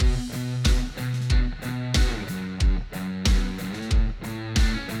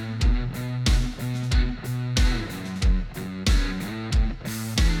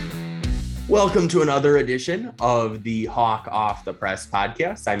Welcome to another edition of the Hawk Off the Press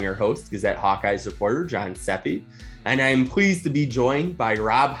podcast. I'm your host, Gazette Hawkeyes reporter John Seppi, and I'm pleased to be joined by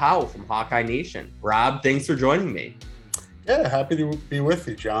Rob Howe from Hawkeye Nation. Rob, thanks for joining me. Yeah, happy to be with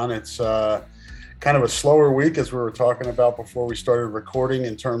you, John. It's kind of a slower week, as we were talking about before we started recording,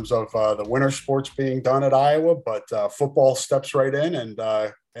 in terms of the winter sports being done at Iowa, but football steps right in,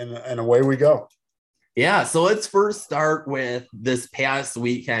 and away we go. Yeah, so let's first start with this past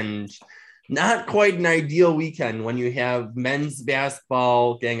weekend. Not quite an ideal weekend when you have men's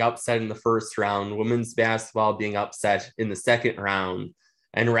basketball getting upset in the first round, women's basketball being upset in the second round,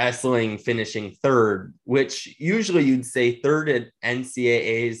 and wrestling finishing third, which usually you'd say third at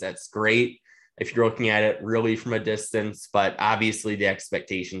NCAAs. That's great if you're looking at it really from a distance, but obviously the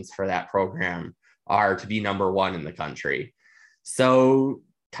expectations for that program are to be number one in the country. So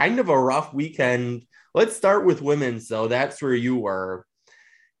kind of a rough weekend. Let's start with women's, though. That's where you were.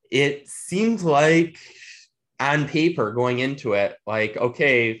 It seemed like on paper going into it, like,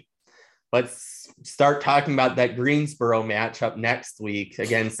 okay, let's start talking about that Greensboro matchup next week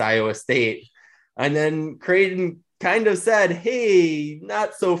against Iowa State. And then Creighton kind of said, hey,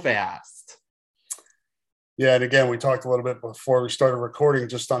 not so fast. Yeah, and again, we talked a little bit before we started recording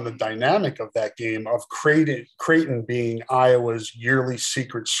just on the dynamic of that game, of Creighton being Iowa's yearly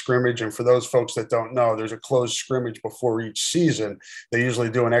secret scrimmage. And for those folks that don't know, there's a closed scrimmage before each season. They usually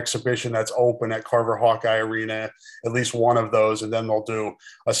do an exhibition that's open at Carver Hawkeye Arena, at least one of those, and then they'll do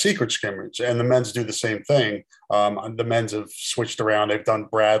a secret scrimmage. And the men's do the same thing. The men's have switched around. They've done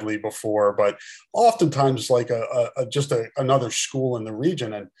Bradley before, but oftentimes like another school in the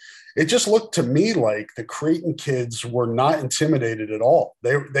region. And it just looked to me like the Creighton kids were not intimidated at all.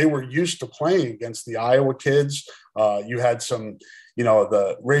 They were used to playing against the Iowa kids. You had some,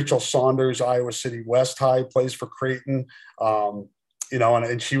 the Rachel Saunders, Iowa City West High plays for Creighton,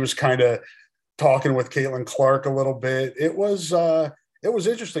 and she was kind of talking with Caitlin Clark a little bit. It was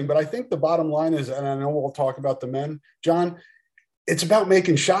interesting, but I think the bottom line is, and I know we'll talk about the men, John, it's about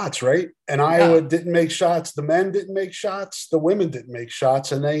making shots, right? And Iowa didn't make shots. The men didn't make shots. The women didn't make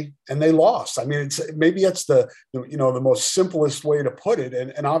shots, and they lost. I mean, maybe that's the most simplest way to put it.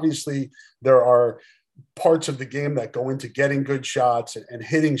 And obviously there are parts of the game that go into getting good shots and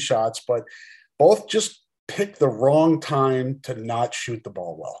hitting shots, but both just picked the wrong time to not shoot the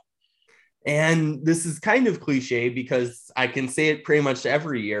ball well. And this is kind of cliche because I can say it pretty much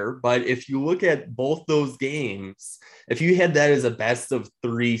every year, but if you look at both those games, if you had that as a best of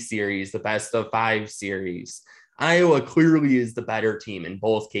 3 series, the best of 5 series, Iowa clearly is the better team in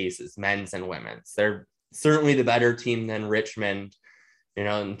both cases, men's and women's. They're certainly the better team than Richmond,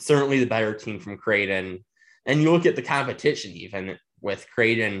 and certainly the better team from Creighton. And you look at the competition, even with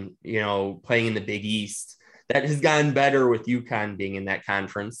Creighton, playing in the Big East, that has gotten better with UConn being in that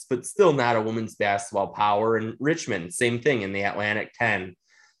conference, but still not a women's basketball power. And Richmond, same thing in the Atlantic 10.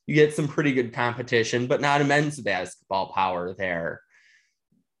 You get some pretty good competition, but not a men's basketball power there.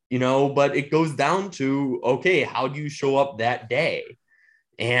 But it goes down to, okay, how do you show up that day?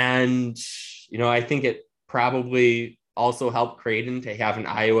 And, I think it probably also helped Creighton to have an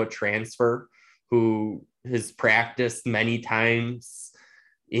Iowa transfer who has practiced many times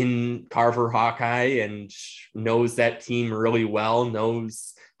in Carver Hawkeye and knows that team really well,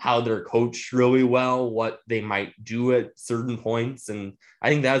 knows how they're coached really well, what they might do at certain points. And I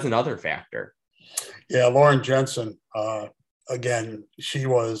think that's another factor. Yeah, Lauren Jensen, again, she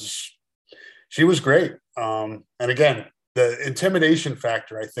was great. And again, the intimidation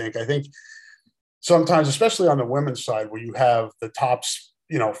factor, I think sometimes, especially on the women's side, where you have the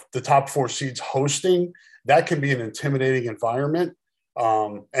top 4 seeds hosting, that can be an intimidating environment.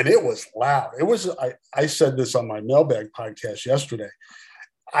 And it was loud. It was, I said this on my mailbag podcast yesterday.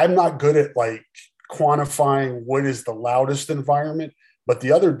 I'm not good at quantifying what is the loudest environment, but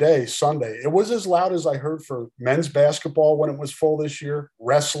the other day, Sunday, it was as loud as I heard for men's basketball when it was full this year.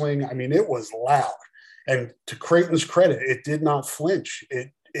 Wrestling, I mean, it was loud. And to Creighton's credit, it did not flinch.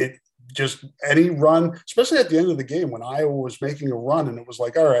 It just any run, especially at the end of the game when Iowa was making a run, and it was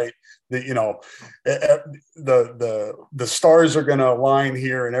like, all right, the stars are going to align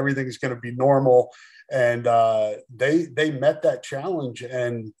here and everything's going to be normal. And they met that challenge,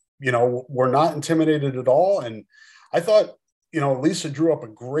 and were not intimidated at all. And I thought, Lisa drew up a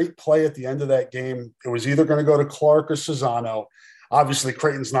great play at the end of that game. It was either going to go to Clark or Cesano. Obviously,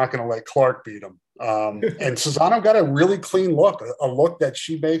 Creighton's not going to let Clark beat him. And Cesano got a really clean look, a look that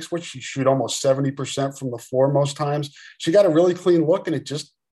she makes, which she shoot almost 70% from the floor most times. She got a really clean look, and it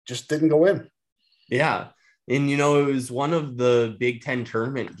just didn't go in. Yeah. And, it was one of the Big Ten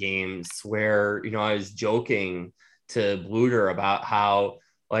tournament games where, I was joking to Bluter about how,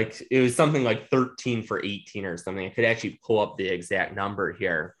 Like it was something like 13 for 18 or something. I could actually pull up the exact number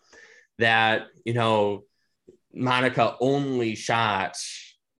here that, Monica only shot,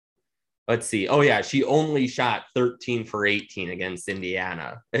 let's see. Oh yeah, she only shot 13 for 18 against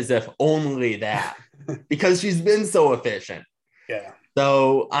Indiana, as if only that, because she's been so efficient. Yeah.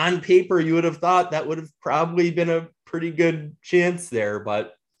 So on paper, you would have thought that would have probably been a pretty good chance there,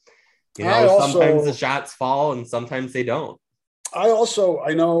 but sometimes the shots fall and sometimes they don't. I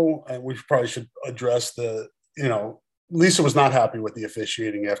know, and we probably should address Lisa was not happy with the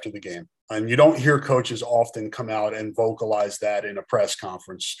officiating after the game. And you don't hear coaches often come out and vocalize that in a press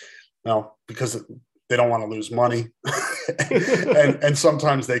conference. Because they don't want to lose money. and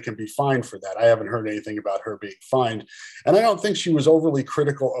sometimes they can be fined for that. I haven't heard anything about her being fined. And I don't think she was overly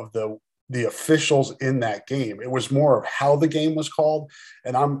critical of the officials in that game. It was more of how the game was called.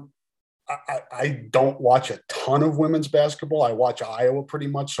 And I don't watch a ton of women's basketball. I watch Iowa pretty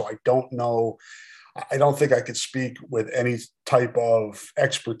much, so I don't know. I don't think I could speak with any type of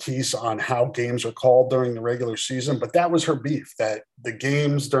expertise on how games are called during the regular season, but that was her beef, that the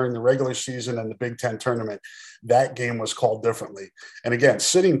games during the regular season and the Big Ten tournament, that game was called differently. And again,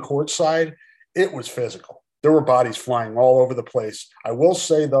 sitting courtside, it was physical. There were bodies flying all over the place. I will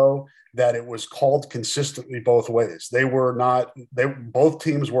say, though, that it was called consistently both ways. Both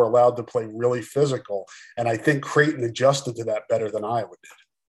teams were allowed to play really physical. And I think Creighton adjusted to that better than Iowa did.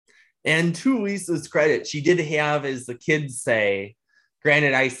 And to Lisa's credit, she did have, as the kids say,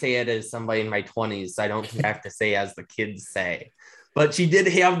 granted, I say it as somebody in my 20s, so I don't have to say as the kids say, but she did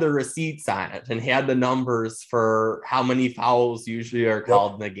have the receipts on it and had the numbers for how many fouls usually are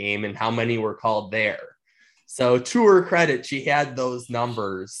called in the game and how many were called there. So to her credit, she had those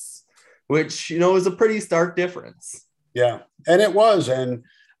numbers, which, is a pretty stark difference. Yeah, and it was. And,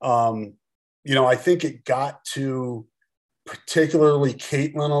 I think it got to particularly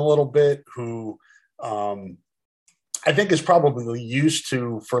Caitlin a little bit, who I think is probably used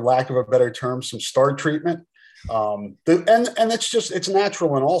to, for lack of a better term, some star treatment. And it's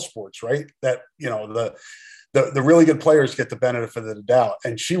natural in all sports, right? That, the really good players get the benefit of the doubt.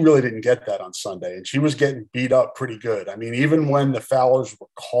 And she really didn't get that on Sunday. And she was getting beat up pretty good. I mean, even when the foulers were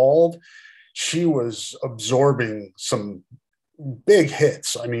called, she was absorbing some big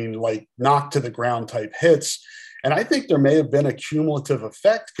hits. I mean, like knocked to the ground type hits. And I think there may have been a cumulative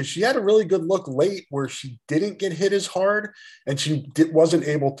effect because she had a really good look late where she didn't get hit as hard and she wasn't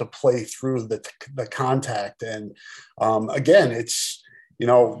able to play through the contact. And again, it's,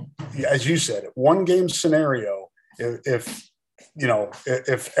 as you said, one game scenario, if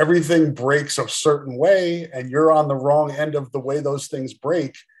everything breaks a certain way and you're on the wrong end of the way those things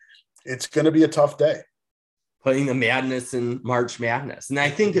break, it's going to be a tough day. Putting the madness in March Madness. And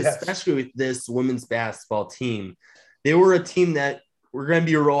I think especially with this women's basketball team, they were a team that were going to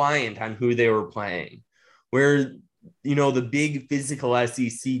be reliant on who they were playing, where, the big physical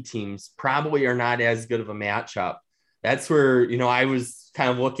SEC teams probably are not as good of a matchup. That's where, I was kind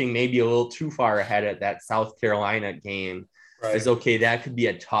of looking maybe a little too far ahead at that South Carolina game. Right. Is okay, that could be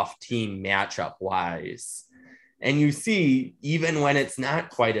a tough team matchup wise. And you see, even when it's not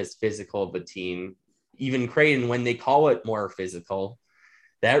quite as physical of a team, even Creighton, when they call it more physical,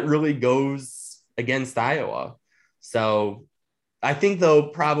 that really goes against Iowa. So I think, though,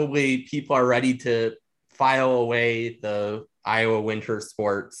 probably people are ready to file away the Iowa winter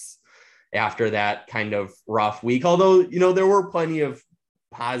sports after that kind of rough week. Although, there were plenty of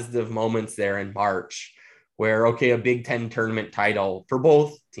positive moments there in March where, okay, a Big Ten tournament title for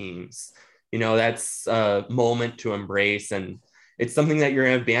both teams, that's a moment to embrace. And it's something that you're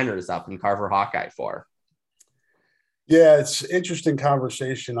going to have banners up in Carver Hawkeye for. Yeah, it's interesting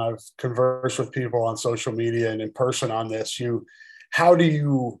conversation. I've conversed with people on social media and in person on this. How do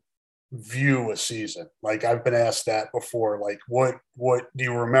you view a season? Like I've been asked that before. Like, what do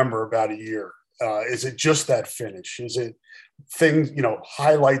you remember about a year? Is it just that finish? Is it things,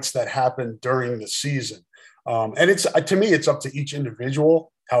 highlights that happened during the season? And it's, to me, it's up to each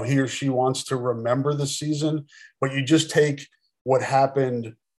individual how he or she wants to remember the season. But you just take what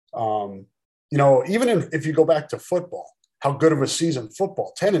happened. Even if you go back to football, how good of a season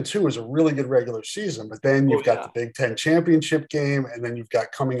football, 10-2 is a really good regular season, but then you've got the Big Ten championship game, and then you've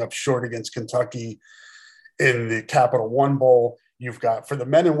got coming up short against Kentucky in the Capital One Bowl. You've got, for the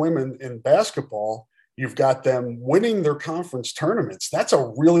men and women in basketball, you've got them winning their conference tournaments. That's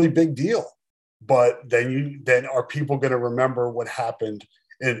a really big deal. But then are people going to remember what happened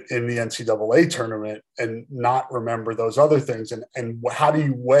in the NCAA tournament and not remember those other things? And how do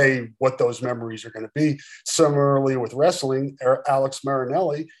you weigh what those memories are going to be? Similarly with wrestling, Alex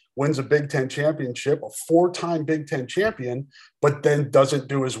Marinelli wins a Big Ten championship, a 4-time Big Ten champion, but then doesn't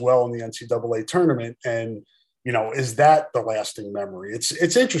do as well in the NCAA tournament. And, is that the lasting memory?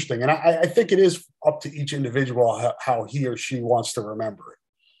 It's interesting. And I think it is up to each individual how he or she wants to remember it.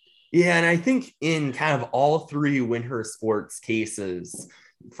 Yeah, and I think in kind of all three winter sports cases,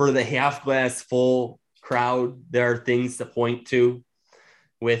 for the half glass full crowd, there are things to point to.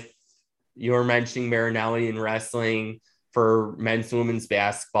 With you're mentioning Marinelli in wrestling. For men's and women's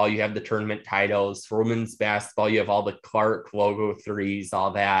basketball, you have the tournament titles. For women's basketball, you have all the Clark logo threes,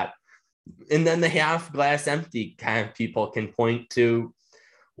 all that. And then the half glass empty kind of people can point to,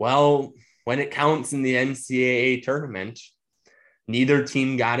 well, when it counts in the NCAA tournament, neither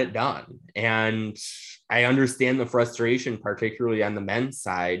team got it done. And I understand the frustration, particularly on the men's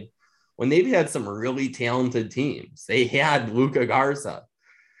side, when they've had some really talented teams. They had Luka Garza,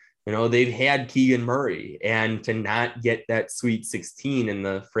 they've had Keegan Murray, and to not get that Sweet 16 in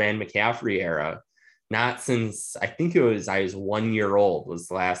the Fran McCaffrey era, not since I was 1 year old was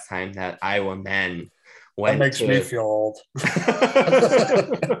the last time that Iowa men went. That makes me feel old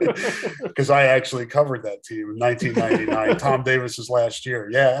because I actually covered that team in 1999, Tom Davis's last year.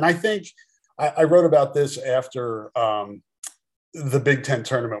 Yeah. And I think I wrote about this after the Big Ten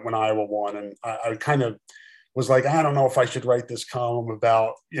tournament when Iowa won. And I kind of was like, I don't know if I should write this column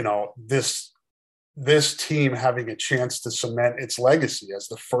about, this team having a chance to cement its legacy as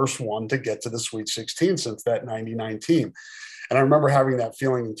the first one to get to the Sweet 16 since that 99 team. And I remember having that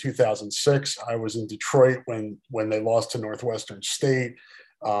feeling in 2006. I was in Detroit when they lost to Northwestern State.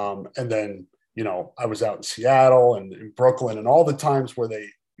 And then, I was out in Seattle and in Brooklyn and all the times where they,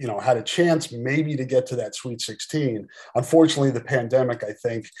 had a chance maybe to get to that Sweet 16. Unfortunately, the pandemic, I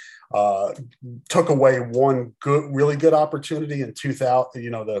think, took away one really good opportunity in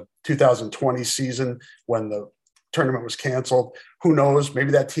the 2020 season when the tournament was canceled. Who knows?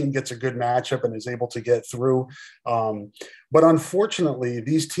 Maybe that team gets a good matchup and is able to get through. But unfortunately,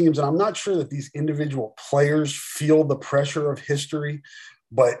 these teams, and I'm not sure that these individual players feel the pressure of history,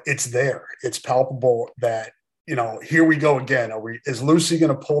 but it's there. It's palpable that, here we go again. Is Lucy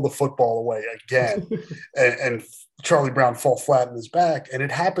going to pull the football away again and Charlie Brown fall flat in his back? And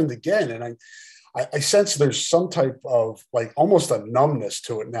it happened again. And I sense there's some type of like almost a numbness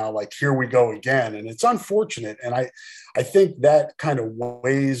to it now, like here we go again. And it's unfortunate. And I think that kind of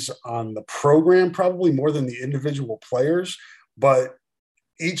weighs on the program probably more than the individual players. But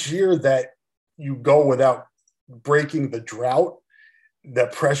each year that you go without breaking the drought, the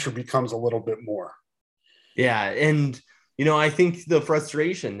pressure becomes a little bit more. Yeah. And, I think the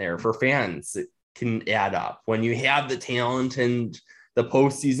frustration there for fans can add up when you have the talent and the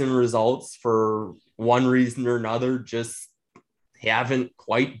postseason results for one reason or another just haven't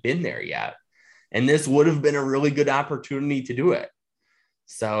quite been there yet. And this would have been a really good opportunity to do it.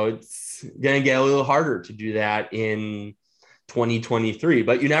 So it's going to get a little harder to do that in 2023,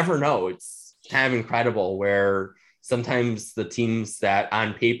 but you never know. It's kind of incredible where sometimes the teams that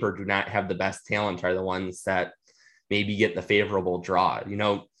on paper do not have the best talent are the ones that maybe get the favorable draw.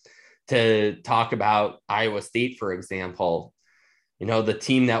 To talk about Iowa State, for example, the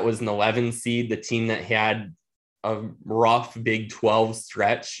team that was an 11 seed, the team that had a rough Big 12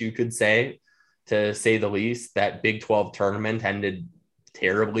 stretch, you could say, to say the least. That Big 12 tournament ended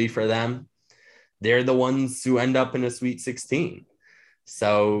terribly for them. They're the ones who end up in a Sweet 16.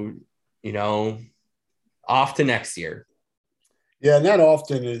 So, off to next year. Yeah,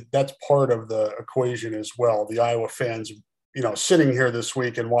 and that's part of the equation as well. The Iowa fans, sitting here this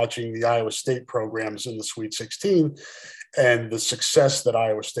week and watching the Iowa State programs in the Sweet 16 and the success that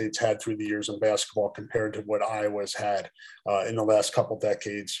Iowa State's had through the years in basketball compared to what Iowa's had in the last couple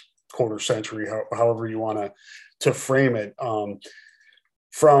decades, quarter century, however you want to frame it.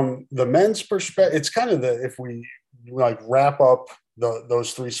 From the men's perspective, it's kind of if we wrap up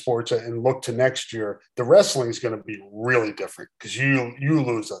those three sports and look to next year, the wrestling is going to be really different because you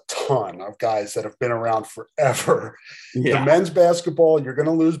lose a ton of guys that have been around forever. Yeah. The men's basketball, you're going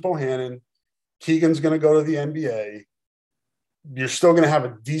to lose Bohannon. Keegan's going to go to the NBA. You're still going to have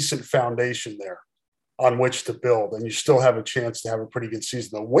a decent foundation there on which to build, and you still have a chance to have a pretty good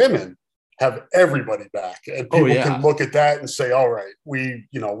season. The women have everybody back, and people can look at that and say, all right, we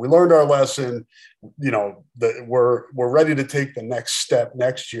learned our lesson, we're ready to take the next step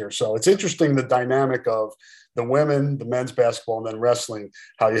next year. So it's interesting, the dynamic of the women, the men's basketball, and then wrestling,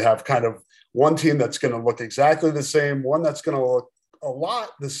 how you have kind of one team that's going to look exactly the same, one that's going to look a lot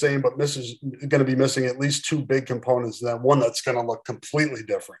the same, but going to be missing at least two big components, and then one that's going to look completely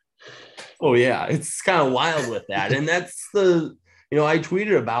different. Oh yeah, it's kind of wild with that. And that's I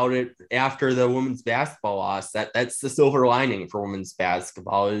tweeted about it after the women's basketball loss. That's the silver lining for women's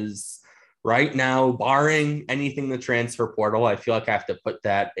basketball is right now, barring anything the transfer portal, I feel like I have to put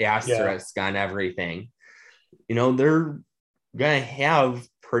that asterisk on everything. They're going to have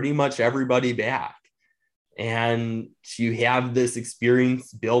pretty much everybody back. And you have this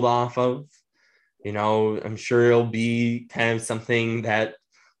experience build off of. I'm sure it'll be kind of something that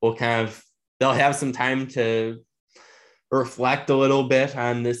will they'll have some time to reflect a little bit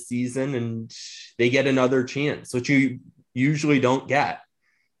on this season, and they get another chance, which you usually don't get.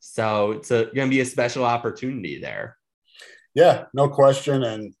 So it's going to be a special opportunity there. Yeah, no question.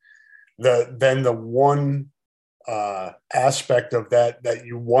 And the one aspect of that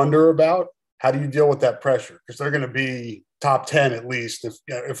you wonder about, how do you deal with that pressure? Because they're going to be top 10 at least,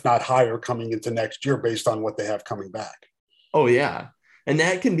 if not higher, coming into next year based on what they have coming back. Oh, yeah. And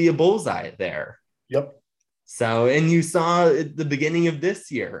that can be a bullseye there. Yep. So, and you saw at the beginning of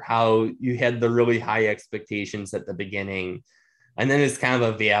this year how you had the really high expectations at the beginning. And then it's kind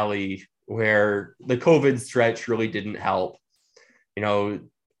of a valley where the COVID stretch really didn't help.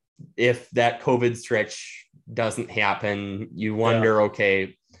 If that COVID stretch doesn't happen, you wonder,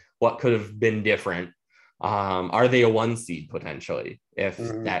 okay, what could have been different? Are they a 1 seed potentially if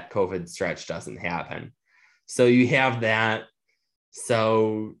that COVID stretch doesn't happen? So you have that.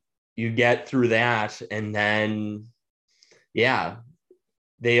 So you get through that, and then,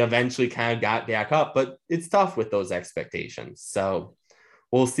 they eventually kind of got back up, but it's tough with those expectations. So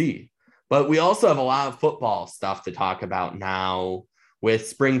we'll see. But we also have a lot of football stuff to talk about now with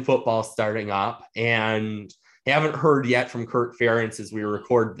spring football starting up, and haven't heard yet from Kirk Ferentz as we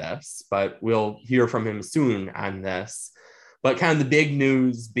record this, but we'll hear from him soon on this. But kind of the big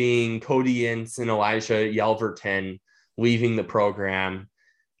news being Cody Ince and Elijah Yelverton leaving the program.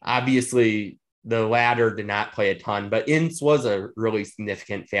 Obviously, the latter did not play a ton, but Ince was a really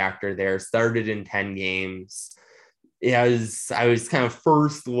significant factor there. Started in 10 games. As I was kind of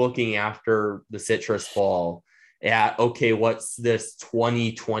first looking after the Citrus Bowl at, okay, what's this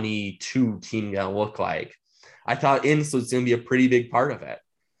 2022 team going to look like? I thought Ince was going to be a pretty big part of it.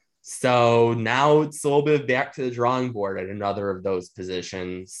 So now it's a little bit back to the drawing board at another of those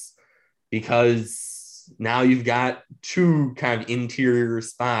positions, because now you've got two kind of interior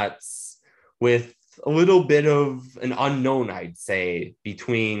spots with a little bit of an unknown, I'd say,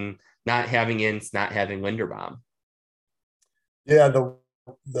 between not having Ince, not having Linderbaum. Yeah,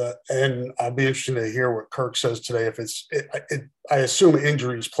 and I'll be interested to hear what Kirk says today. If I assume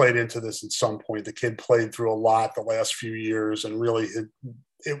injuries played into this at some point. The kid played through a lot the last few years, and really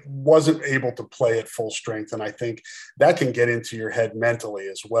it wasn't able to play at full strength. And I think that can get into your head mentally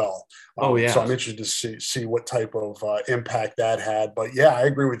as well. So I'm interested to see what type of impact that had. But yeah, I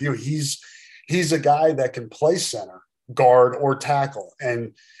agree with you. He's a guy that can play center, guard, or tackle.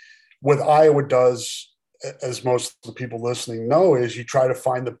 And what Iowa does, as most of the people listening know, is you try to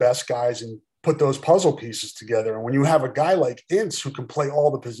find the best guys and put those puzzle pieces together. And when you have a guy like Ince who can play all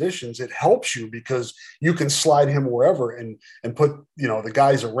the positions, it helps you because you can slide him wherever and put, the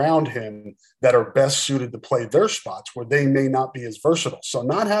guys around him that are best suited to play their spots where they may not be as versatile. So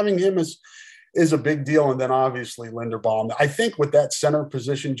not having him is a big deal. And then obviously Linderbaum. I think with that center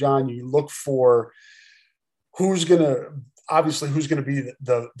position, John, you look for who's going to be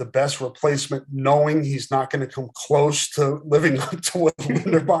the best replacement, knowing he's not going to come close to living up to what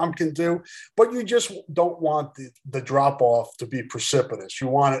Linderbaum can do. But you just don't want the drop-off to be precipitous. You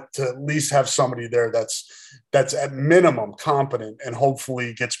want it to at least have somebody there that's at minimum competent and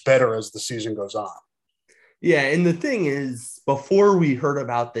hopefully gets better as the season goes on. Yeah, and the thing is, before we heard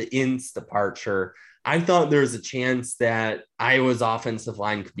about the Ince departure, I thought there was a chance that Iowa's offensive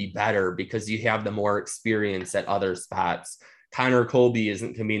line could be better because you have the more experience at other spots. Connor Colby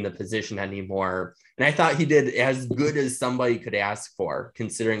isn't going to be in the position anymore. And I thought he did as good as somebody could ask for,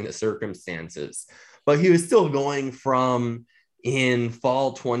 considering the circumstances. But he was still going from in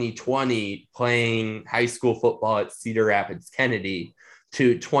fall 2020 playing high school football at Cedar Rapids Kennedy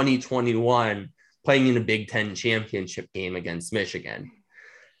to 2021 playing in a Big Ten championship game against Michigan.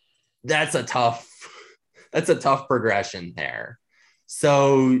 That's a tough progression there.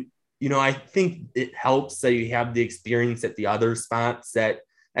 So, I think it helps that you have the experience at the other spots that,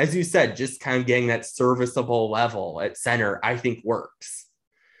 as you said, just kind of getting that serviceable level at center, I think works.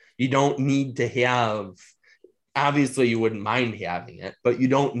 You don't need to have, obviously you wouldn't mind having it, but you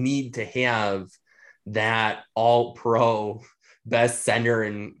don't need to have that all-pro best center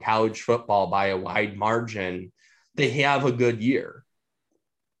in college football by a wide margin to have a good year.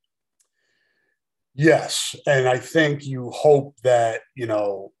 Yes. And I think you hope that,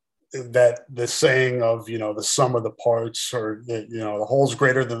 that the saying of, the sum of the parts, or the whole's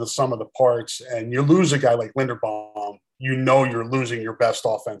greater than the sum of the parts, and you lose a guy like Linderbaum, you're losing your best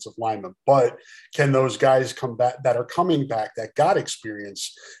offensive lineman. But can those guys come back that are coming back, that got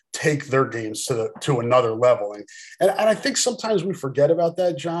experience, take their games to another level? And I think sometimes we forget about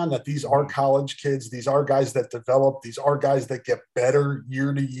that, John, that these are college kids. These are guys that develop. These are guys that get better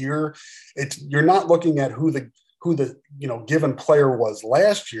year to year. You're not looking at who the given player was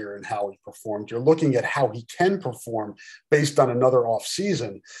last year and how he performed. You're looking at how he can perform based on another off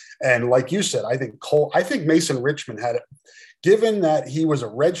season. And like you said, I think Mason Richman had it, given that he was a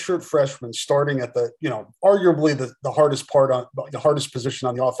redshirt freshman starting at arguably the hardest position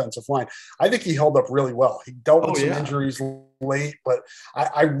on the offensive line. I think he held up really well. He dealt with some injuries late, but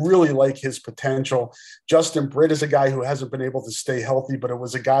I really like his potential. Justin Britt is a guy who hasn't been able to stay healthy, but it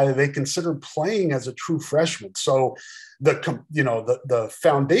was a guy that they considered playing as a true freshman. So the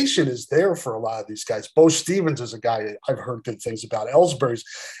foundation is there for a lot of these guys. Bo Stevens is a guy I've heard good things about. Ellsbury's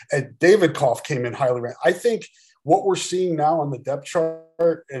and David Koff came in highly ranked. I think what we're seeing now on the depth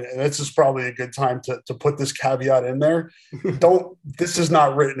chart, and this is probably a good time to put this caveat in there. This is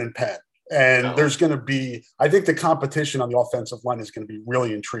not written in pen. And there's going to be, I think the competition on the offensive line is going to be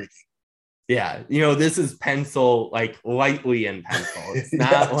really intriguing. Yeah. This is pencil, like lightly in pencil. It's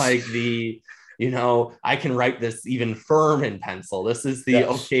not like I can write this even firm in pencil. This is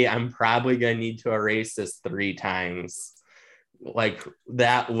okay, I'm probably going to need to erase this 3 times, like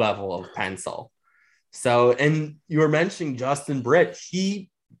that level of pencil. So, and you were mentioning Justin Britt, he,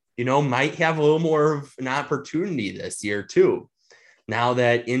 might have a little more of an opportunity this year too. Now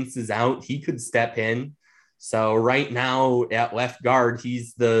that Ince is out, he could step in. So right now at left guard,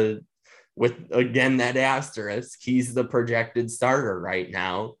 he's that asterisk, he's the projected starter right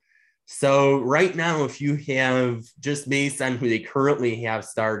now. So right now, if you have, just based on who they currently have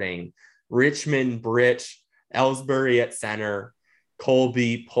starting, Richman, Britt, Ellsbury at center,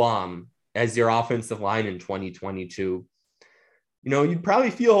 Colby, Plum as your offensive line in 2022, you'd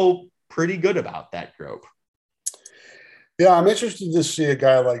probably feel pretty good about that group. Yeah, I'm interested to see a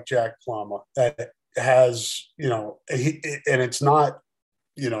guy like Jack Plum that has, and it's not,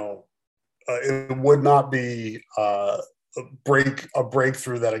 it would not be a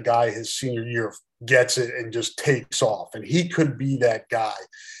breakthrough that a guy his senior year gets it and just takes off. And he could be that guy.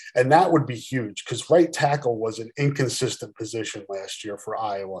 And that would be huge because right tackle was an inconsistent position last year for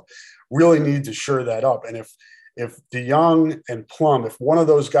Iowa. Really need to shore that up. And if DeYoung and Plum, if one of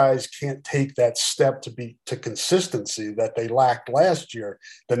those guys can't take that step to consistency that they lacked last year,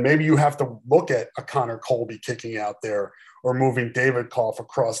 then maybe you have to look at a Connor Colby kicking out there or moving David Koff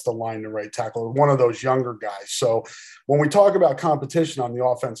across the line to right tackle, or one of those younger guys. So when we talk about competition on the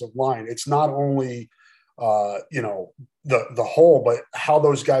offensive line, it's not only the whole, but how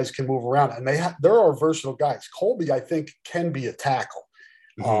those guys can move around. And there are versatile guys. Colby, I think, can be a tackle.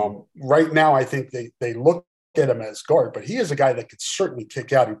 Mm-hmm. Right now, I think they look at him as guard, but he is a guy that could certainly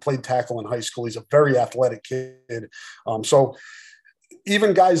kick out. He played tackle in high school. He's a very athletic kid. So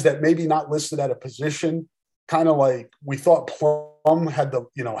even guys that maybe not listed at a position, kind of like we thought Plum had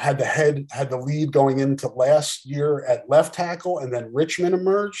the lead going into last year at left tackle, and then Richman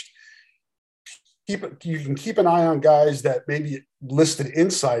emerged. You can keep an eye on guys that maybe listed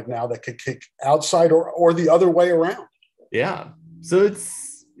inside now that could kick outside or the other way around. Yeah. So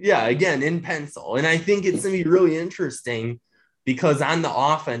it's, again, in pencil. And I think it's going to be really interesting because on the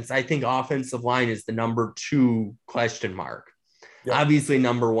offense, I think offensive line is the number 2 question mark. Yep. Obviously,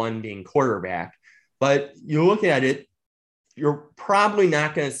 number 1 being quarterback. But you look at it, you're probably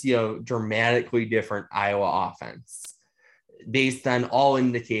not going to see a dramatically different Iowa offense based on all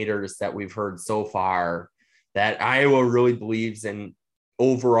indicators that we've heard so far, that Iowa really believes in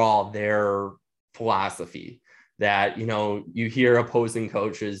overall their philosophy. That, you hear opposing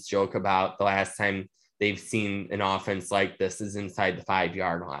coaches joke about the last time they've seen an offense like this is inside the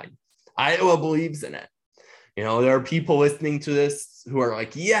 5-yard line. Iowa believes in it. There are people listening to this who are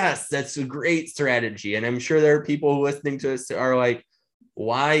like, yes, that's a great strategy. And I'm sure there are people listening to this who are like,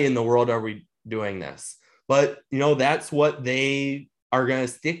 why in the world are we doing this? But, that's what they are going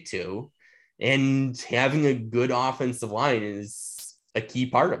to stick to. And having a good offensive line is a key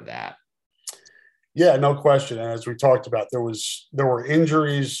part of that. Yeah, no question. And as we talked about, there were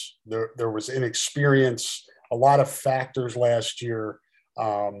injuries, there was inexperience, a lot of factors last year.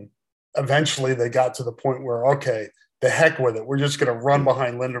 Eventually they got to the point where, okay, the heck with it. We're just going to run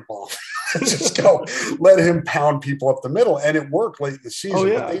behind Linderbaum. Just go let him pound people up the middle. And it worked late in the season. Oh,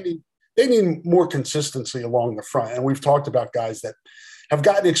 yeah. But they need more consistency along the front. And we've talked about guys that have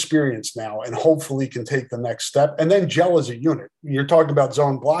gotten experience now and hopefully can take the next step and then gel as a unit. You're talking about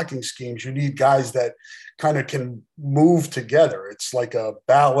zone blocking schemes. You need guys that kind of can move together. It's like a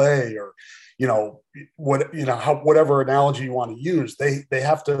ballet or, whatever analogy you want to use. They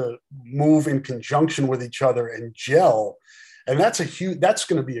have to move in conjunction with each other and gel. And that's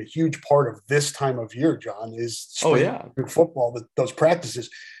going to be a huge part of this time of year, John, is spring football, those practices,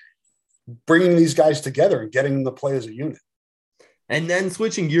 bringing these guys together and getting them to play as a unit. And then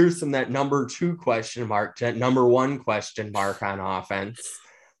switching gears from that number 2 question mark to number 1 question mark on offense,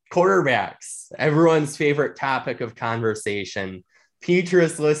 quarterbacks, everyone's favorite topic of conversation.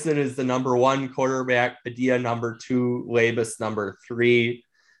 Petras listed as the number 1 quarterback, Padilla number 2, Labus number 3.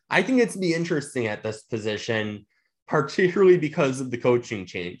 I think it's be interesting at this position, particularly because of the coaching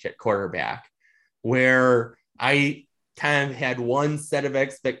change at quarterback, where I kind of had one set of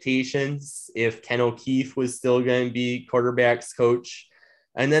expectations if Ken O'Keefe was still going to be quarterback's coach.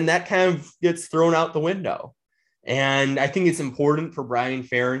 And then that kind of gets thrown out the window. And I think it's important for Brian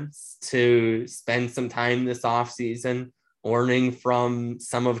Ferentz to spend some time this offseason learning from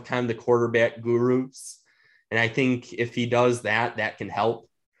some of kind of the quarterback gurus. And I think if he does that, that can help,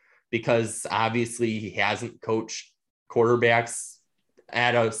 because obviously he hasn't coached quarterbacks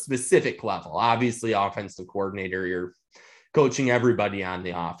at a specific level. Obviously, offensive coordinator, you're coaching everybody on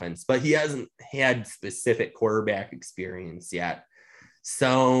the offense, but he hasn't had specific quarterback experience yet.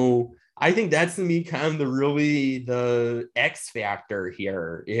 So I think that's going to be kind of the X factor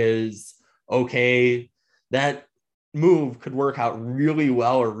here is, okay, that move could work out really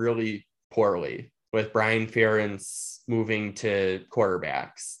well or really poorly with Brian Ferentz moving to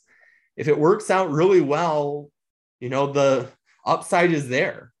quarterbacks. If it works out really well, the upside is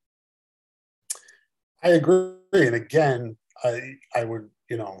there. I agree. And again, I would,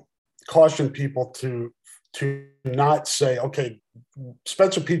 caution people to not say, okay,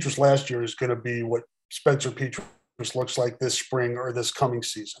 Spencer Petras last year is going to be what Spencer Petras looks like this spring or this coming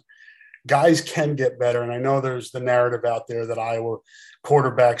season. Guys can get better. And I know there's the narrative out there that Iowa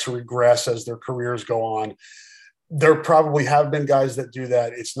quarterbacks regress as their careers go on. There probably have been guys that do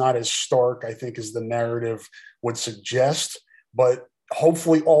that. It's not as stark, I think, as the narrative would suggest, but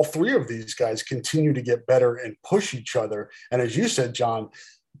hopefully all 3 of these guys continue to get better and push each other. And as you said, John,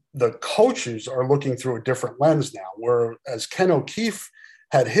 the coaches are looking through a different lens now, whereas Ken O'Keefe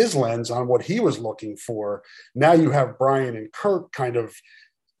had his lens on what he was looking for. Now you have Brian and Kirk kind of,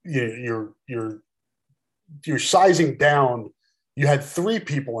 you're sizing down. You had 3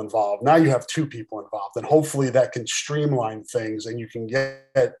 people involved. Now you have 2 people involved, and hopefully that can streamline things and you can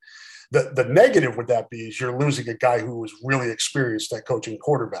get the negative with that be is you're losing a guy who was really experienced at coaching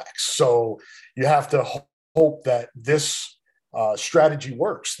quarterbacks. So you have to hope that this strategy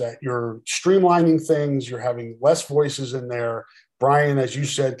works, that you're streamlining things, you're having less voices in there. Brian, as you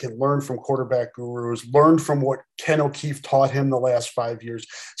said, can learn from quarterback gurus, learn from what Ken O'Keefe taught him the last 5 years,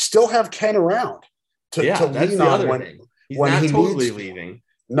 still have Ken around to lean on when he totally needs leaving.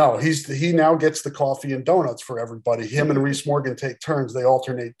 No, he now gets the coffee and donuts for everybody. Him and Reese Morgan take turns. They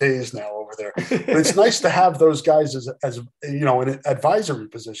alternate days now over there. But it's nice to have those guys as in advisory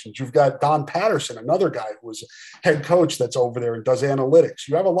positions. You've got Don Patterson, another guy who was head coach that's over there and does analytics.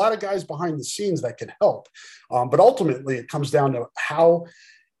 You have a lot of guys behind the scenes that can help. But ultimately, it comes down to how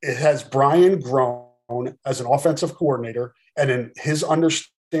it has Brian grown as an offensive coordinator and in his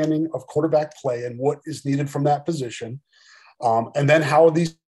understanding of quarterback play and what is needed from that position. And then how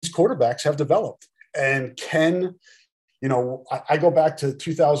these quarterbacks have developed. And Ken, I go back to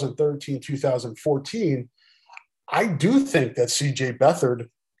 2013, 2014. I do think that CJ Beathard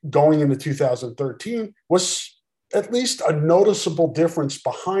going into 2013 was at least a noticeable difference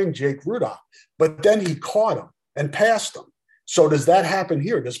behind Jake Rudolph, but then he caught him and passed him. So does that happen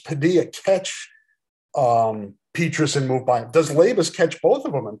here? Does Padilla catch Petras and move by him? Does Labus catch both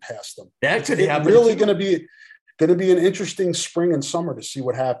of them and pass them? That could happen. Really going to be an interesting spring and summer to see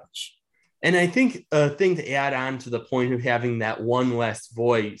what happens. And I think a thing to add on to the point of having that one less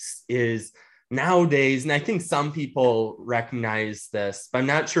voice is nowadays, and I think some people recognize this, but I'm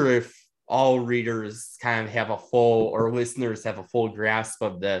not sure if all readers kind of have a full or listeners have a full grasp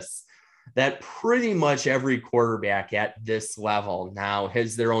of this, that pretty much every quarterback at this level now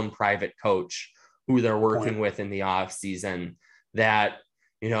has their own private coach who they're working with in the off season that,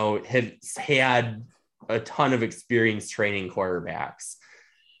 have had a ton of experience training quarterbacks.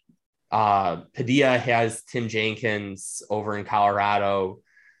 Padilla has Tim Jenkins over in Colorado.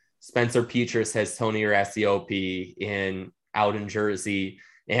 Spencer Petras has Tony Racioppi out in Jersey.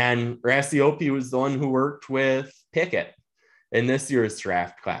 And Racioppi was the one who worked with Pickett in this year's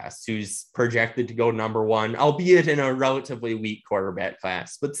draft class who's projected to go number one, albeit in a relatively weak quarterback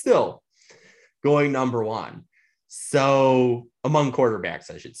class, but still going number one. So among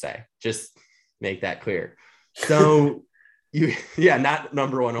quarterbacks, I should say, just make that clear. So not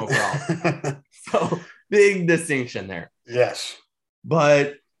number one overall. So big distinction there. Yes.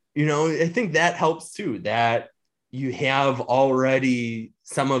 But, I think that helps too, that you have already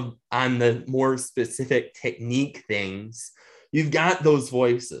on the more specific technique things, you've got those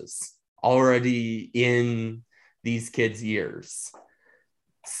voices already in these kids' ears.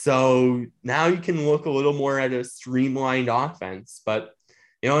 So now you can look a little more at a streamlined offense. But,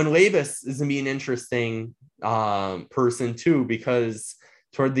 and Labus is going to be an interesting person too, because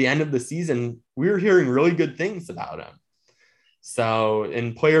toward the end of the season, we were hearing really good things about him. So,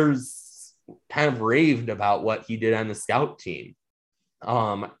 and players kind of raved about what he did on the scout team.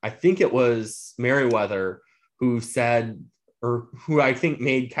 I think it was Merriweather who said, or who I think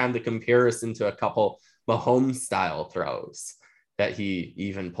made kind of the comparison to a couple Mahomes style throws that he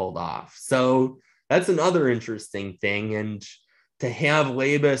even pulled off. So that's another interesting thing. And to have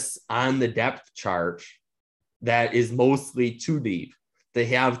Labus on the depth chart that is mostly 2 deep, they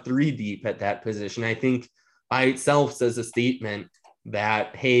have 3 deep at that position, I think by itself says a statement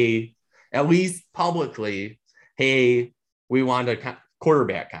that, hey, at least publicly, hey, we want a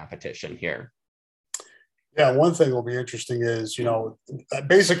quarterback competition here. Yeah, one thing will be interesting is,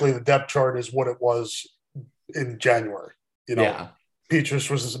 basically the depth chart is what it was in January.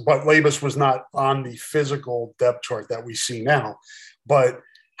 Petras but Labus was not on the physical depth chart that we see now. But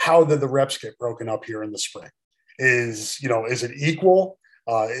how did the reps get broken up here in the spring? Is it equal?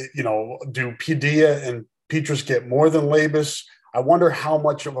 Do Padilla and Petras get more than Labus? I wonder how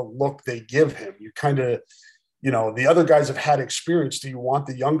much of a look they give him. You kind of, the other guys have had experience. Do you want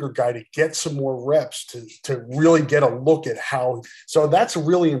the younger guy to get some more reps to really get a look at how? So that's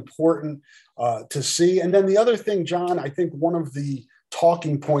really important to see. And then the other thing, John, I think one of the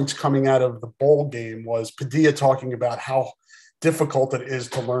talking points coming out of the bowl game was Padilla talking about how difficult it is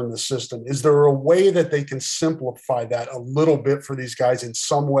to learn the system. Is there a way that they can simplify that a little bit for these guys in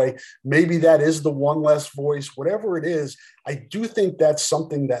some way? Maybe that is the one less voice, whatever it is. I do think that's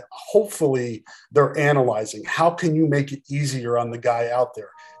something that hopefully they're analyzing. How can you make it easier on the guy out there?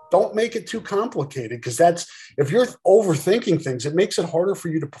 Don't make it too complicated, because if you're overthinking things, it makes it harder for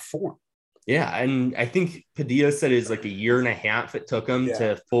you to perform. Yeah, and I think Padilla said it's like 1.5 years it took him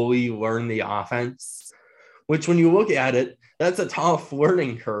to fully learn the offense, which when you look at it, that's a tough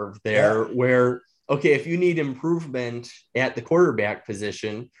learning curve there where, okay, if you need improvement at the quarterback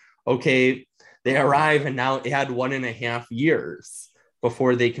position, okay, they arrive and now add 1.5 years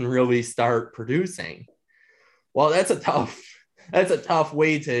before they can really start producing. Well, that's a tough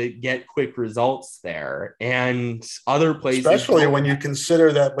way to get quick results there. And other places, especially when you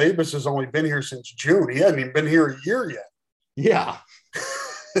consider that Labus has only been here since June. He hasn't even been here a year yet. Yeah.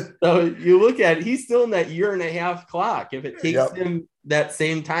 So you look at it, he's still in that 1.5 year clock if it takes him that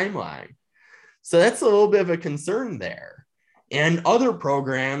same timeline. So that's a little bit of a concern there. And other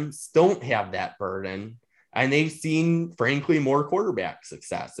programs don't have that burden. And they've seen, frankly, more quarterback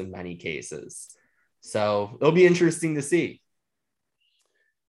success in many cases. So it'll be interesting to see.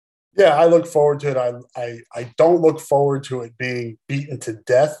 Yeah, I look forward to it. I don't look forward to it being beaten to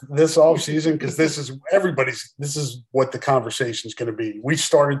death this offseason, because this is what the conversation is going to be. We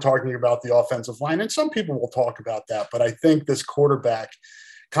started talking about the offensive line, and some people will talk about that, but I think this quarterback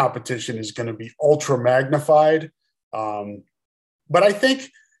competition is going to be ultra magnified. But I think,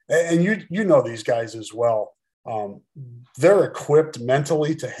 and you know these guys as well, they're equipped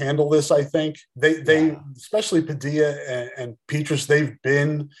mentally to handle this. I think they especially Padilla and Petras, they've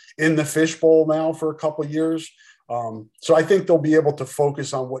been in the fishbowl now for a couple of years. So I think they'll be able to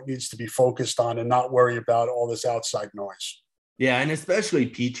focus on what needs to be focused on and not worry about all this outside noise. Yeah. And especially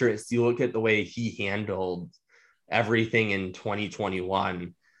Petras, you look at the way he handled everything in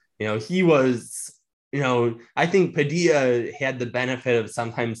 2021, he was, I think Padilla had the benefit of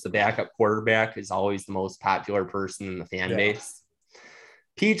sometimes the backup quarterback is always the most popular person in the fan base.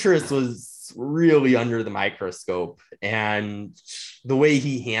 Petras was really under the microscope, and the way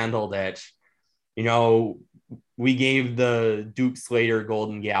he handled it, we gave the Duke Slater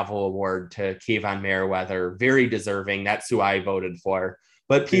Golden Gavel Award to Kayvon Merriweather, very deserving. That's who I voted for.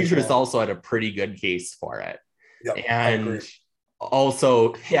 But Petras also had a pretty good case for it. Yep, and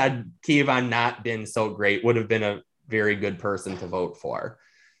also, had Kayvon not been so great, would have been a very good person to vote for,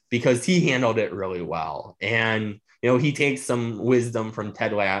 because he handled it really well. And, he takes some wisdom from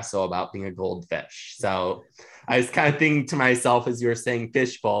Ted Lasso about being a goldfish. So I was kind of thinking to myself, as you were saying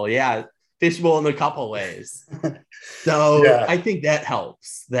fishbowl, fishbowl in a couple ways. So Yeah. I think that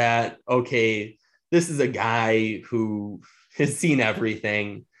helps that, okay, this is a guy who has seen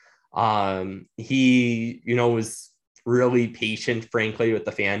everything. He, was really patient, frankly, with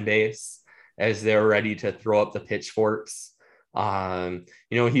the fan base as they're ready to throw up the pitchforks.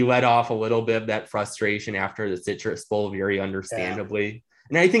 He let off a little bit of that frustration after the Citrus Bowl, very understandably.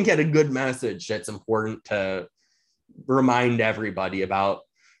 And I think had a good message that's important to remind everybody about,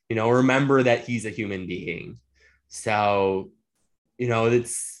 remember that he's a human being. So,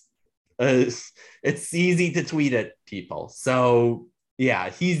 it's easy to tweet at people. So yeah,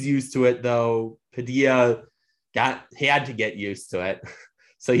 he's used to it though. Padilla had to get used to it.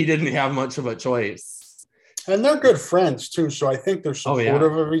 So he didn't have much of a choice. And they're good friends too. So I think they're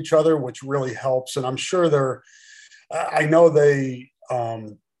supportive of each other, which really helps. And I'm sure I know they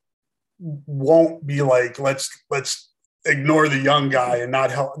won't be like, let's ignore the young guy and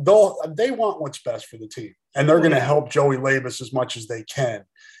not help. They want what's best for the team, and they're going to help Joey Labus as much as they can.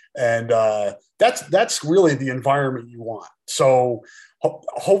 And that's really the environment you want. So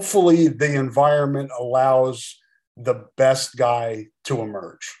hopefully the environment allows the best guy to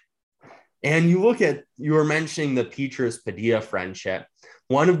emerge. And you were mentioning the Petrus Padilla friendship.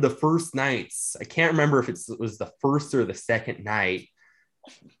 One of the first nights, I can't remember if it was the first or the second night,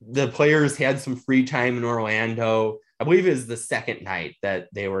 the players had some free time in Orlando. I believe it was the second night that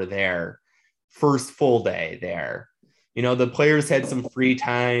they were there, first full day there. The players had some free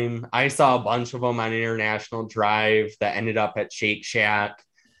time. I saw a bunch of them on International Drive that ended up at Shake Shack.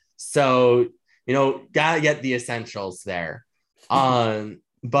 So, gotta get the essentials there.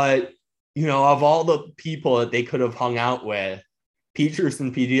 But, of all the people that they could have hung out with, Petrus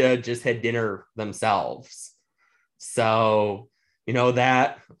and Padilla just had dinner themselves. So,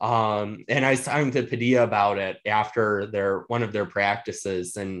 that, and I was talking to Padilla about it after one of their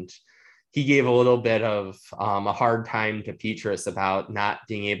practices, and he gave a little bit of a hard time to Petrus about not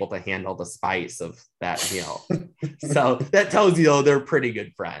being able to handle the spice of that meal. So that tells you, they're pretty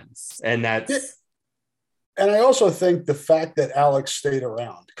good friends. And that's. And I also think the fact that Alex stayed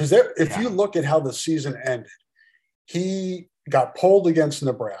around, because if you look at how the season ended, he got pulled against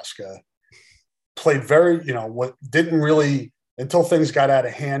Nebraska, played didn't really, until things got out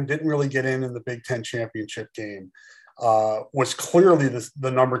of hand, didn't really get in the Big Ten championship game. Was clearly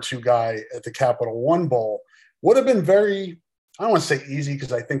the number 2 guy at the Capital One Bowl. Would have been very, I don't want to say easy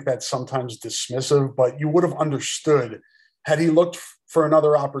because I think that's sometimes dismissive, but you would have understood had he looked for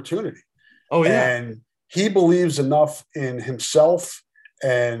another opportunity. Oh, yeah. And he believes enough in himself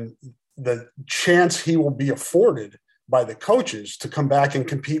and the chance he will be afforded by the coaches to come back and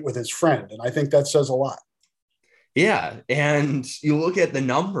compete with his friend. And I think that says a lot. Yeah. And you look at the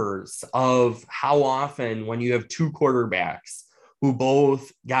numbers of how often when you have 2 quarterbacks who both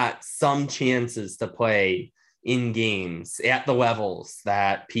got some chances to play in games at the levels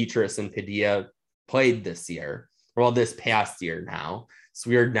that Petrus and Padilla played this year, well, this past year now. It's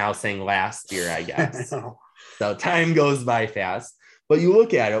weird now saying last year, I guess. So time goes by fast. But you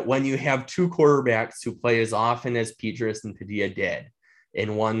look at it, when you have 2 quarterbacks who play as often as Petrus and Padilla did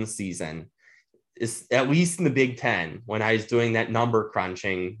in one season, is at least in the Big Ten, when I was doing that number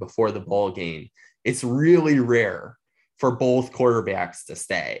crunching before the bowl game, it's really rare for both quarterbacks to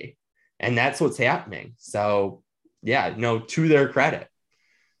stay. And that's what's happening. So yeah, to their credit.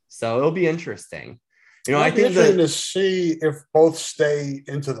 So it'll be interesting. I think interesting to see if both stay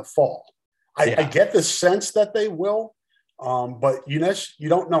into the fall. I get the sense that they will, but you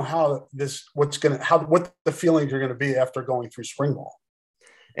don't know what the feelings are going to be after going through spring ball.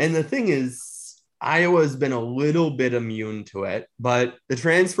 And the thing is, Iowa's been a little bit immune to it, but the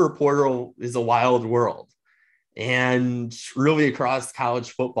transfer portal is a wild world. And really across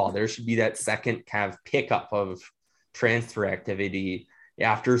college football, there should be that second kind of pickup of transfer activity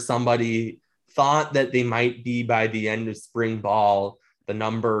after somebody thought that they might be, by the end of spring ball, the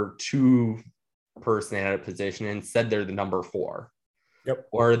number 2 person at a position. Instead, they're the number 4. Yep.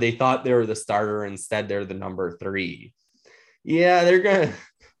 Or they thought they were the starter. Instead, they're the number 3. Yeah, they're going to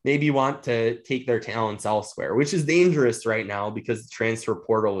maybe want to take their talents elsewhere, which is dangerous right now because the transfer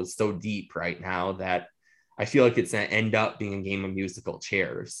portal is so deep right now that I feel like it's going to end up being a game of musical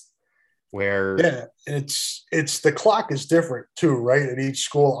chairs. It's the clock is different too, right? At each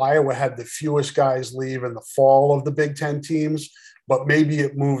school, Iowa had the fewest guys leave in the fall of the Big Ten teams, but maybe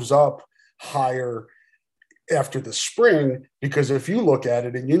it moves up higher after the spring, because if you look at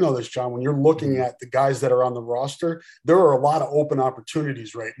it, and you know this, John, when you're looking at the guys that are on the roster, there are a lot of open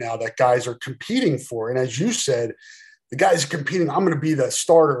opportunities right now that guys are competing for. And as you said, the guys are competing, I'm going to be the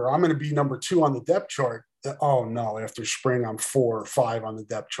starter, I'm going to be number 2 on the depth chart. Oh no, after spring, I'm 4 or 5 on the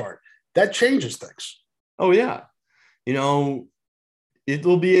depth chart. that changes things. Oh, yeah. You know, it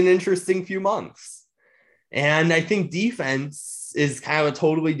will be an interesting few months. And I think defense is kind of a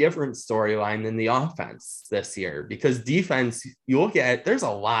totally different storyline than the offense this year, because defense, you look at, there's a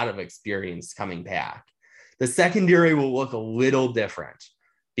lot of experience coming back. The secondary will look a little different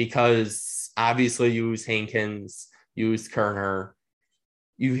because obviously you lose Hankins, you lose Kerner,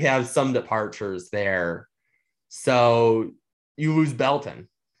 you have some departures there. So you lose Belton.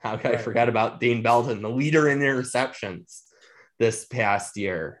 How could I forget about Dane Belton, the leader in interceptions this past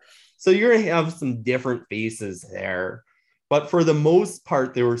year? So you're going to have some different faces there. But for the most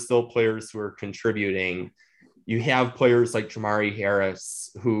part, there were still players who were contributing. You have players like Jamari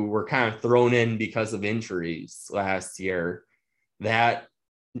Harris, who were kind of thrown in because of injuries last year. That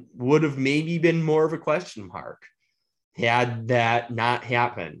would have maybe been more of a question mark had that not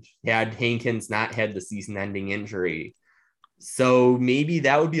happened, had Hankins not had the season-ending injury. So maybe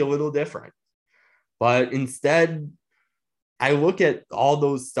that would be a little different. But instead, I look at all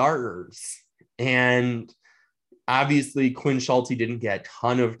those starters, and obviously Quinn Schulte didn't get a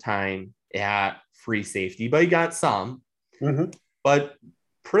ton of time at free safety, but he got some. Mm-hmm. But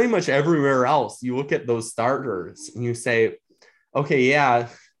pretty much everywhere else, you look at those starters and you say, okay, yeah,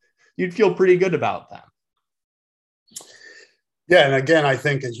 you'd feel pretty good about them. Yeah, and again, I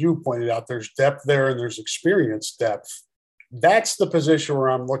think as you pointed out, there's depth there and there's experience depth. That's the position where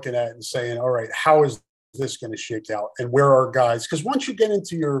I'm looking at and saying, all right, how is this going to shake out? And where are guys? Because once you get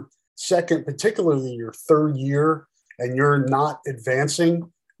into your second, particularly your third year, and you're not advancing,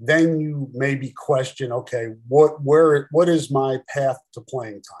 then you maybe question, okay, what is my path to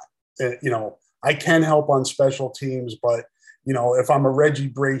playing time? I can help on special teams, but if I'm a Reggie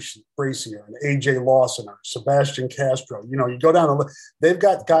Bracier, an AJ Lawson, or Sebastian Castro, you go down and they've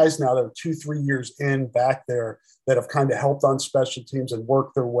got guys now that are 2-3 years in back there that have kind of helped on special teams and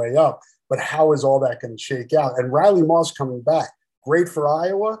worked their way up. But how is all that going to shake out? And Riley Moss coming back, great for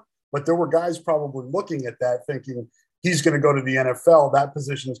Iowa, but there were guys probably looking at that thinking he's going to go to the NFL, that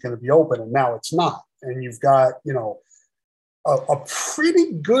position is going to be open, and now it's not. And you've got, a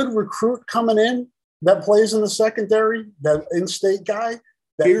pretty good recruit coming in that plays in the secondary, that in-state guy.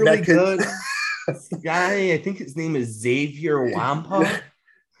 Fairly good guy. I think his name is Xavier Wampa.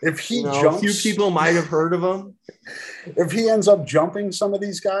 If he jumps, a few people might have heard of him. If he ends up jumping some of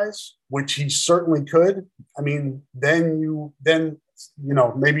these guys, which he certainly could, I mean, then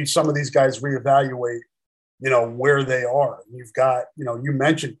maybe some of these guys reevaluate, where they are. You've got, you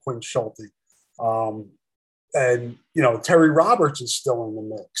mentioned Quinn Schulte, and Terry Roberts is still in the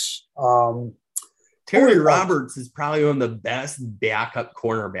mix. Terry Roberts is probably one of the best backup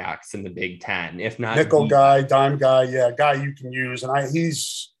cornerbacks in the Big Ten, if not nickel guy, dime guy, guy you can use, and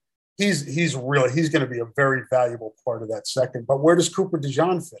he's going to be a very valuable part of that second. But where does Cooper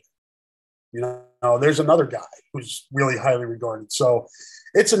DeJean fit? There's another guy who's really highly regarded. So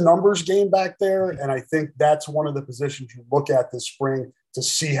it's a numbers game back there, and I think that's one of the positions you look at this spring to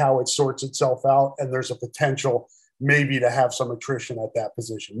see how it sorts itself out. And there's a potential maybe to have some attrition at that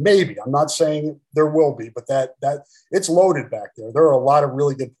position. Maybe. I'm not saying there will be, but that it's loaded back there. There are a lot of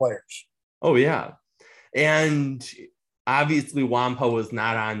really good players. Oh, yeah. And obviously Wampa was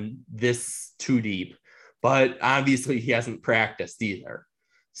not on this too deep, but obviously he hasn't practiced either.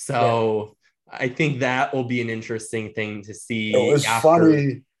 So I think that will be an interesting thing to see. It was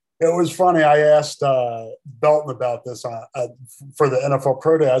funny. It was funny. I asked Belton about this for the NFL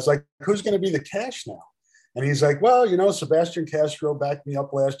Pro Day. I was like, who's going to be the cash now? And he's like, well, Sebastian Castro backed me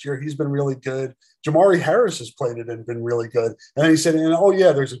up last year. He's been really good. Jamari Harris has played it and been really good. And then he said,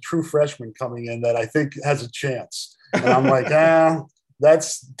 there's a true freshman coming in that I think has a chance. And I'm like,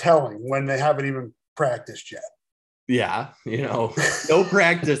 that's telling when they haven't even practiced yet. Yeah, no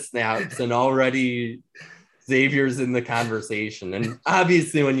practice snaps, and already Xavier's in the conversation. And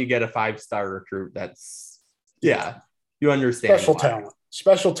obviously when you get a 5-star recruit, that's, you understand.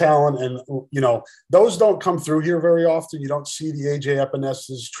 Special talent. And, those don't come through here very often. You don't see the AJ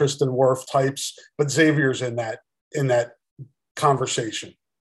Epeneses, Tristan Wirf types, but Xavier's in that conversation.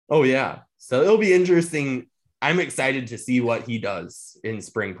 Oh, yeah. So it'll be interesting. I'm excited to see what he does in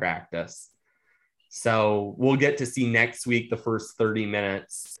spring practice. So we'll get to see next week the first 30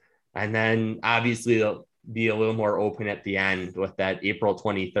 minutes. And then obviously they'll be a little more open at the end with that April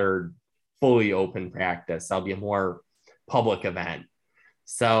 23rd fully open practice. That'll be a more public event.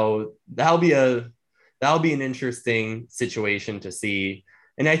 So that'll be an interesting situation to see.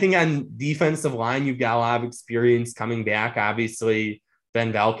 And I think on defensive line, you've got a lot of experience coming back. Obviously,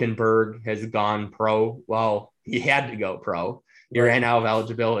 Ben Valkenburg has gone pro. Well, he had to go pro. He ran out of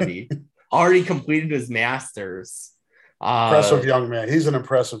eligibility. Already completed his master's. Impressive young man. He's an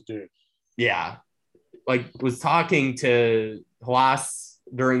impressive dude. yeah, like was talking to Haas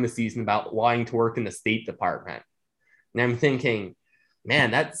during the season about wanting to work in the State Department. And I'm thinking,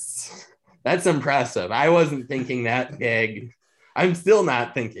 man, that's impressive. I wasn't thinking that big. I'm still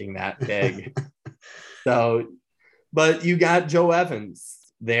not thinking that big. So, but you got Joe Evans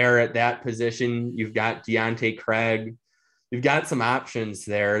there at that position. You've got Deontay Craig. You've got some options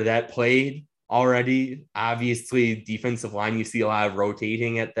there that played already. Obviously, defensive line, you see a lot of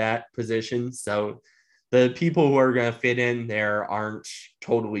rotating at that position. So the people who are going to fit in there aren't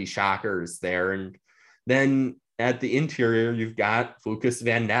totally shockers there. And then at the interior, you've got Lucas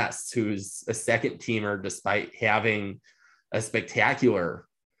Van Ness, who's a second teamer despite having a spectacular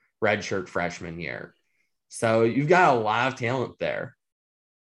redshirt freshman year. So you've got a lot of talent there.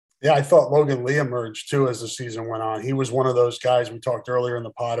 Yeah, I thought Logan Lee emerged too as the season went on. He was one of those guys we talked earlier in the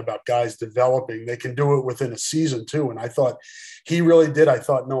pod about guys developing. They can do it within a season too. And I thought he really did. I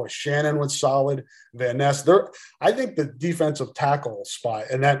thought Noah Shannon was solid. Van Ness. I think the defensive tackle spot,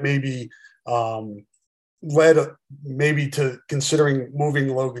 and that maybe led maybe to considering moving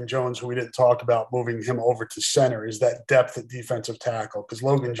Logan Jones, who we didn't talk about, moving him over to center, is that depth at defensive tackle. Because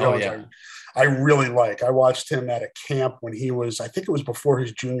Logan Jones, I really like. I watched him at a camp when he was, I think it was before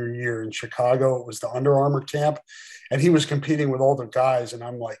his junior year in Chicago. It was the Under Armour camp, and he was competing with older guys. And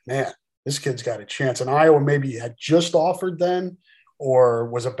I'm like, man, this kid's got a chance. And Iowa maybe had just offered then or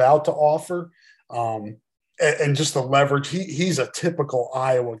was about to offer. And just the leverage. He's a typical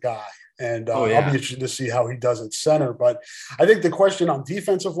Iowa guy. And I'll be interested to see how he does at center. But I think the question on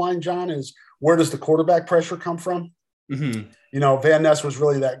defensive line, John, is where does the quarterback pressure come from? Mm-hmm. You know, Van Ness was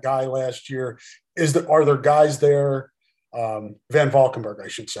really that guy last year. Are there guys there? Van Valkenburg, I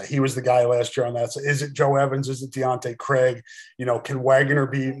should say. He was the guy last year on that. So is it Joe Evans? Is it Deontay Craig? You know, can Wagner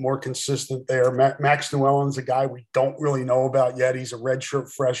be more consistent there? Max Newellen's a guy we don't really know about yet. He's a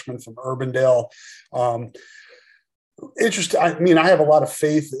redshirt freshman from Urbandale. Interesting. I mean, I have a lot of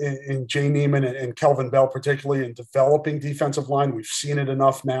faith in Jay Neiman and Kelvin Bell, particularly in developing defensive line. We've seen it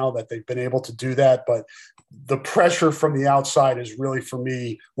enough now that they've been able to do that. But the pressure from the outside is really, for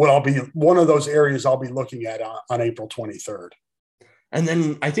me, what I'll be one of those areas I'll be looking at on April 23rd. And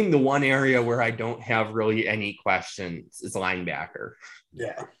then I think the one area where I don't have really any questions is linebacker.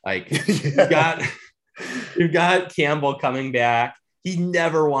 Yeah. Like you've got Campbell coming back. He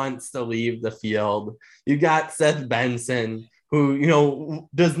never wants to leave the field. You got Seth Benson, who, you know,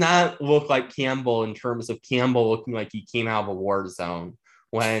 does not look like Campbell in terms of Campbell looking like he came out of a war zone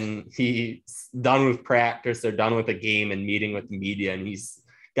when he's done with practice or done with a game and meeting with the media. And he's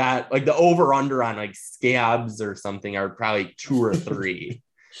got like the over under on like scabs or something are probably 2 or 3.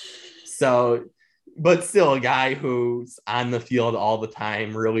 So, but still a guy who's on the field all the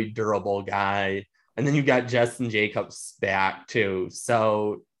time, really durable guy. And then you've got Justin Jacobs back too.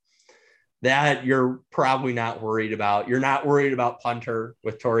 So that you're probably not worried about. You're not worried about punter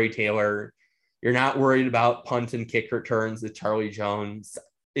with Tory Taylor. You're not worried about punt and kick returns with Charlie Jones.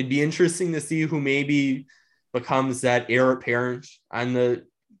 It'd be interesting to see who maybe becomes that heir apparent on the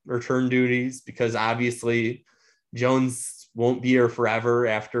return duties, because obviously Jones won't be here forever.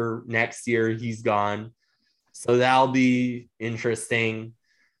 After next year, he's gone. So that'll be interesting.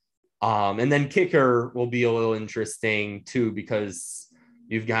 And then kicker will be a little interesting too, because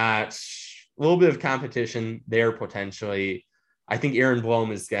you've got a little bit of competition there potentially. I think Aaron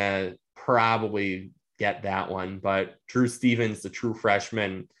Blom is going to probably get that one, but Drew Stevens, the true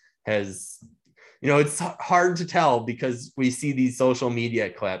freshman, has, you know, it's hard to tell because we see these social media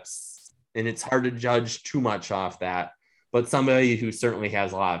clips and it's hard to judge too much off that, but somebody who certainly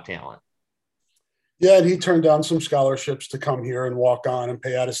has a lot of talent. Yeah, and he turned down some scholarships to come here and walk on and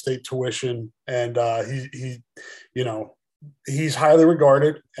pay out of state tuition. And he, you know, he's highly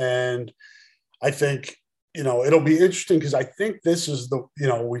regarded. And I think, you know, it'll be interesting because I think this is the, you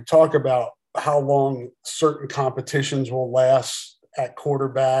know, we talk about how long certain competitions will last at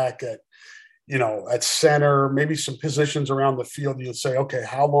quarterback, at, you know, at center, maybe some positions around the field. You'd say, okay,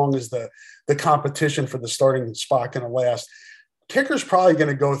 how long is the competition for the starting spot going to last? Kicker's probably going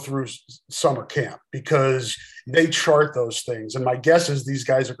to go through summer camp because they chart those things. And my guess is these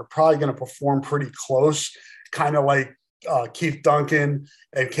guys are probably going to perform pretty close, kind of like Keith Duncan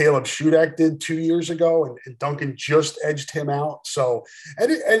and Caleb Shudak did 2 years ago. And Duncan just edged him out. So,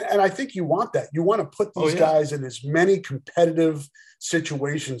 and I think you want that. You want to put these guys in as many competitive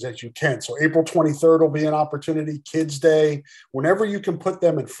situations as you can. So April 23rd will be an opportunity, Kids Day, whenever you can put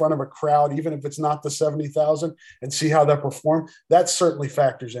them in front of a crowd, even if it's not the 70,000, and see how they perform, that certainly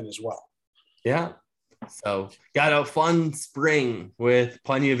factors in as well. Yeah. So got a fun spring with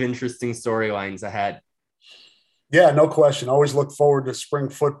plenty of interesting storylines ahead. Yeah, no question. Always look forward to spring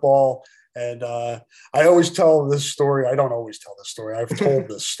football. And I always tell this story. I don't always tell this story. I've told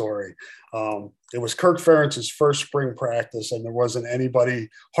this story. It was Kirk Ferentz's first spring practice, and there wasn't anybody,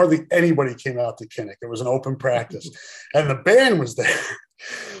 hardly anybody came out to Kinnick. It was an open practice, and the band was there.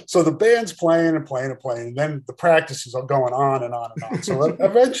 So the band's playing and playing and playing, and then the practices are going on and on and on. So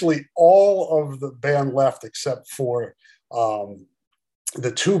eventually all of the band left except for the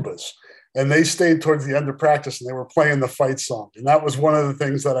tubas. And they stayed towards the end of practice and they were playing the fight song. And that was one of the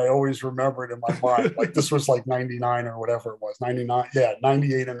things that I always remembered in my mind. Like this was like 99 or whatever it was, 99. Yeah,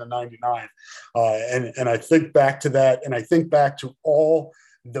 98 into 99. And I think back to that. And I think back to all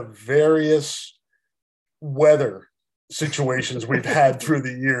the various weather situations we've had through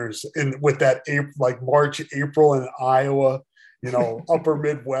the years with that like March, April in Iowa, upper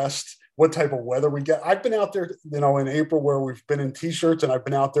Midwest. What type of weather we get. I've been out there, in April where we've been in t-shirts, and I've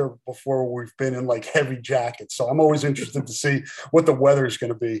been out there before where we've been in like heavy jackets. So I'm always interested to see what the weather is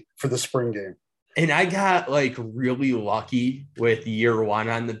going to be for the spring game. And I got like really lucky with year one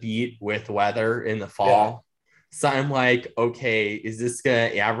on the beat with weather in the fall. Yeah. So I'm like, okay, is this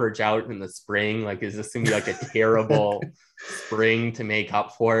going to average out in the spring? Like, is this going to be like a terrible spring to make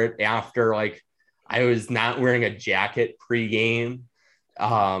up for it after like I was not wearing a jacket pre-game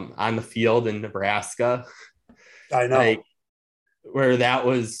on the field in Nebraska. I know. Like, where that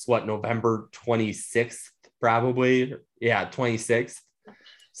was November 26th, probably. Yeah, 26th.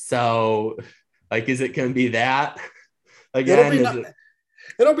 So, like, is it going to be that again?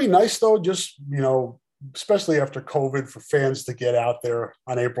 It'll be nice though, just, especially after COVID, for fans to get out there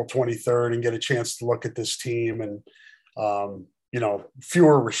on April 23rd and get a chance to look at this team and,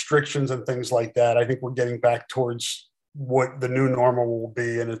 fewer restrictions and things like that. I think we're getting back towards what the new normal will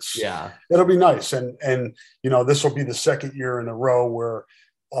be, and it'll be nice. And this will be the second year in a row where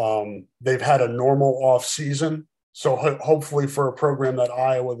they've had a normal off season. So hopefully for a program that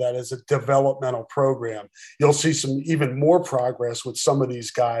Iowa, that is a developmental program, you'll see some even more progress with some of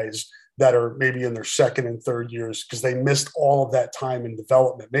these guys that are maybe in their second and third years because they missed all of that time in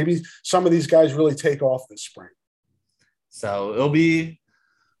development. Maybe some of these guys really take off this spring. So it'll be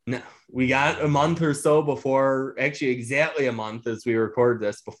we got a month or so before, actually exactly a month as we record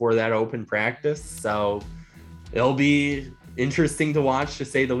this, before that open practice. So it'll be interesting to watch, to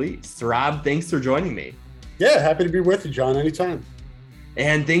say the least. Rob, thanks for joining me. Yeah, happy to be with you, John, anytime.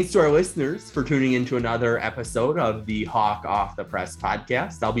 And thanks to our listeners for tuning into another episode of the Hawk Off the Press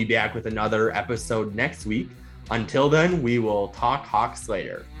podcast. I'll be back with another episode next week. Until then, we will talk Hawks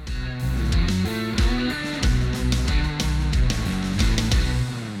later.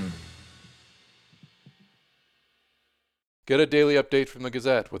 Get a daily update from the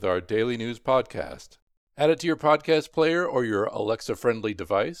Gazette with our daily news podcast. Add it to your podcast player or your Alexa-friendly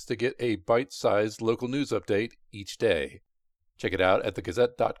device to get a bite-sized local news update each day. Check it out at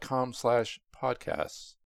thegazette.com/podcasts.